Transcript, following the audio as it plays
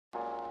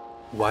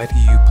Why do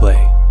you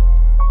play?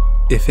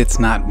 If it's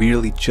not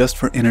merely just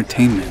for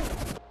entertainment,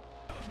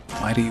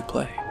 why do you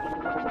play?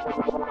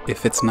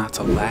 If it's not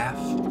to laugh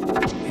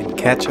and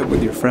catch up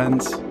with your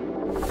friends,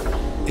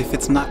 if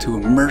it's not to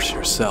immerse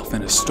yourself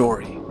in a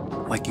story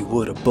like you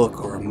would a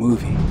book or a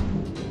movie,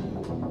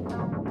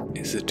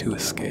 is it to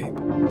escape?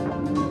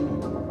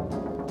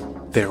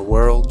 Their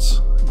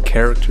worlds,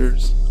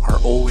 characters are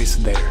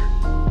always there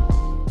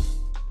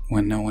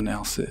when no one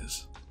else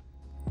is.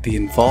 The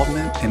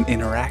involvement and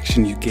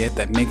interaction you get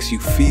that makes you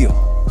feel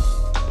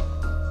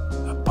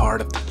a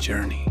part of the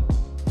journey.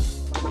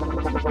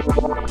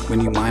 When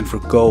you mine for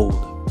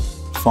gold,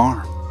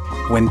 farm,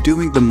 when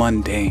doing the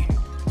mundane,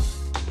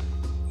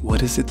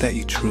 what is it that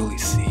you truly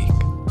seek?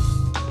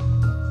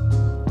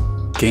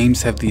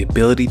 Games have the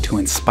ability to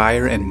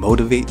inspire and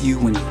motivate you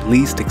when you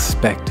least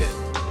expect it.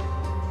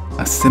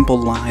 A simple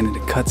line in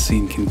a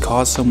cutscene can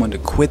cause someone to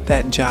quit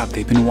that job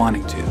they've been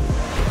wanting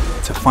to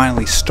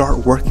finally start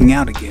working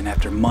out again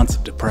after months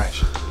of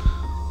depression,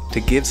 to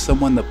give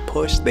someone the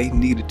push they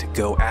needed to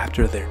go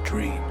after their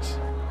dreams.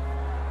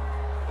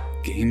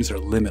 Games are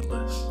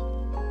limitless.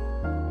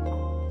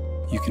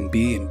 You can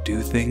be and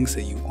do things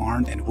that you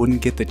aren't and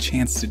wouldn't get the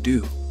chance to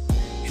do,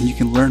 and you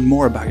can learn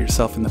more about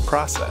yourself in the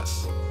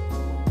process.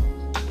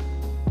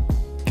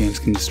 Games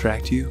can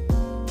distract you,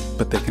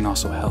 but they can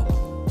also help.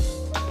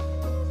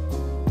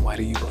 Why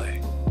do you play?